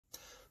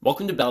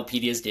Welcome to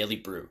Ballotpedia's Daily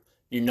Brew,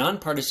 your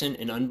nonpartisan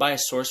and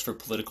unbiased source for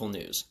political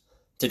news.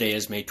 Today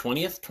is May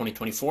 20th,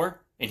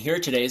 2024, and here are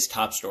today's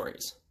top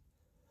stories.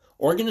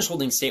 Oregon is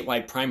holding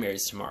statewide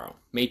primaries tomorrow,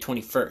 May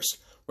 21st,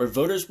 where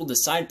voters will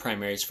decide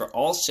primaries for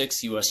all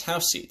 6 U.S.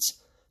 House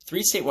seats.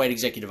 3 statewide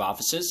executive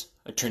offices,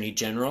 Attorney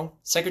General,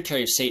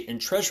 Secretary of State, and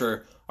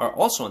Treasurer are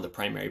also on the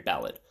primary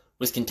ballot,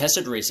 with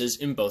contested races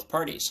in both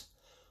parties.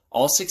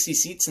 All 60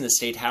 seats in the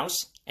state House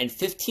and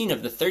 15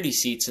 of the 30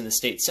 seats in the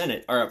state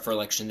Senate are up for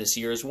election this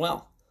year as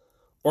well.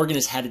 Oregon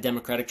has had a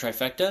Democratic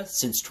trifecta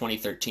since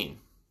 2013.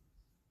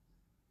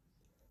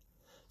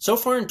 So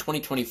far in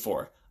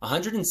 2024,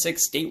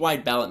 106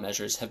 statewide ballot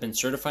measures have been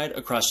certified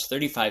across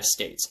 35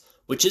 states,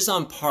 which is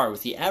on par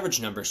with the average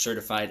number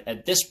certified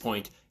at this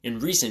point in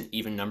recent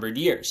even-numbered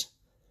years.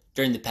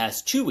 During the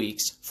past 2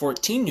 weeks,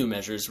 14 new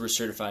measures were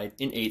certified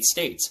in 8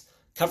 states,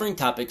 covering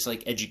topics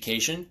like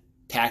education,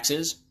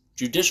 taxes,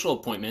 judicial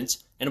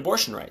appointments, and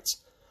abortion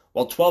rights,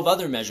 while 12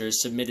 other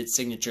measures submitted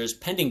signatures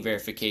pending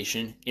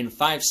verification in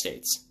 5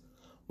 states.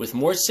 With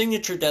more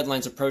signature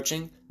deadlines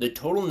approaching, the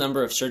total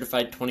number of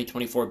certified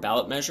 2024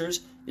 ballot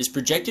measures is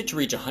projected to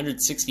reach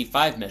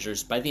 165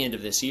 measures by the end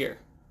of this year.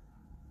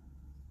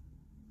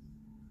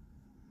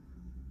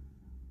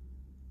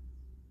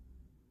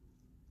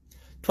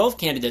 Twelve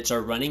candidates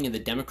are running in the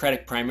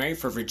Democratic primary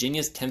for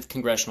Virginia's 10th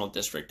Congressional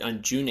District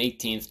on June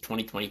 18,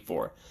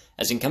 2024,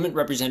 as incumbent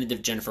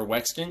Representative Jennifer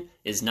Wexton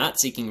is not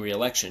seeking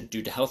re-election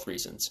due to health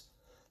reasons.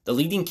 The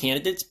leading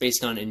candidates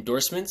based on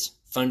endorsements,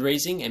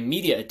 fundraising, and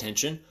media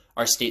attention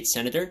are State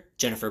Senator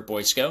Jennifer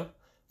Boysko,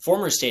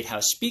 former State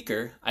House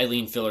Speaker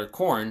Eileen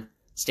Filler-Korn,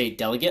 State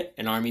Delegate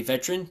and Army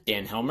veteran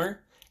Dan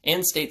Helmer,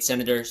 and State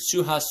Senator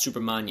Suhas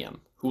Subramaniam,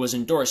 who was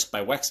endorsed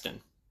by Wexton.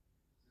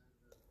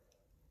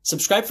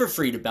 Subscribe for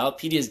free to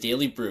Ballotpedia's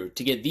Daily Brew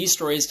to get these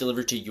stories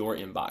delivered to your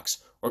inbox,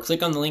 or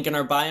click on the link in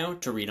our bio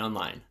to read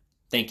online.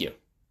 Thank you.